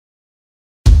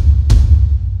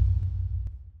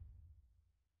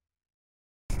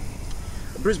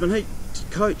Brisbane Heat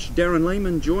coach Darren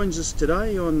Lehman joins us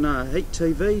today on Heat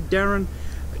TV. Darren,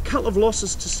 a couple of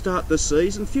losses to start the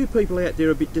season. Few people out there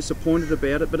are a bit disappointed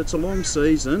about it, but it's a long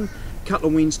season. A couple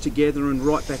of wins together and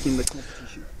right back in the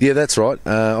competition. Yeah, that's right.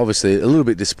 Obviously, a little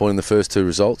bit disappointing the first two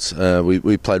results.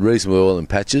 We played reasonably well in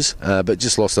patches, but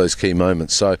just lost those key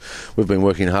moments. So we've been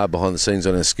working hard behind the scenes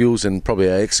on our skills and probably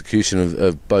our execution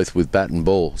of both with bat and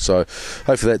ball. So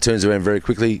hopefully that turns around very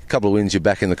quickly. A couple of wins, you're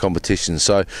back in the competition.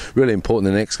 So really important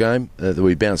in the next game that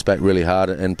we bounce back really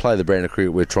hard and play the brand of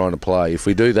cricket we're trying to play. If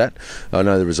we do that, I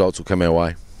know the results will come our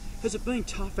way. Has it been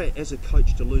tough as a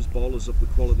coach to lose bowlers of the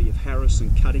quality of Harris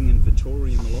and Cutting and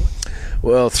Vittori and the like?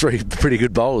 Well, three pretty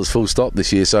good bowlers, full stop,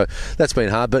 this year, so that's been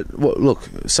hard. But look,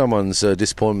 someone's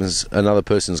disappointment is another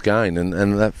person's gain, and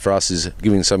that for us is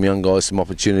giving some young guys some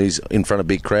opportunities in front of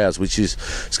big crowds, which is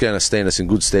going to stand us in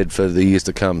good stead for the years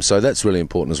to come. So that's really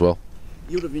important as well.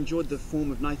 You would have enjoyed the form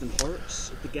of Nathan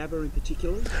Horrocks at the Gabba in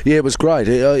particular? Yeah, it was great.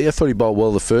 I thought he bowled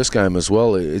well the first game as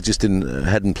well. It just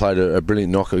hadn't played a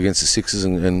brilliant knock against the Sixers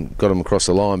and got him across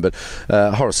the line. But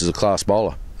Horrocks is a class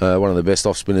bowler. One of the best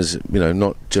off spinners,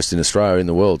 not just in Australia, in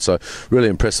the world. So really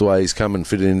impressed the way he's come and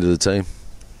fitted into the team.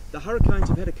 The Hurricanes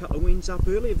have had a couple of wins up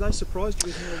early. Have they surprised you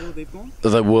with how well they've gone?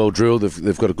 They're well drilled.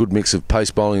 They've got a good mix of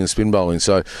pace bowling and spin bowling.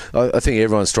 So I think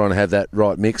everyone's trying to have that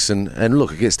right mix. And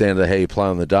look, it gets down to how you play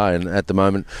on the day. And at the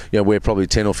moment, we're probably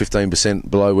 10 or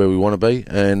 15% below where we want to be.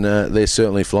 And they're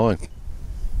certainly flying.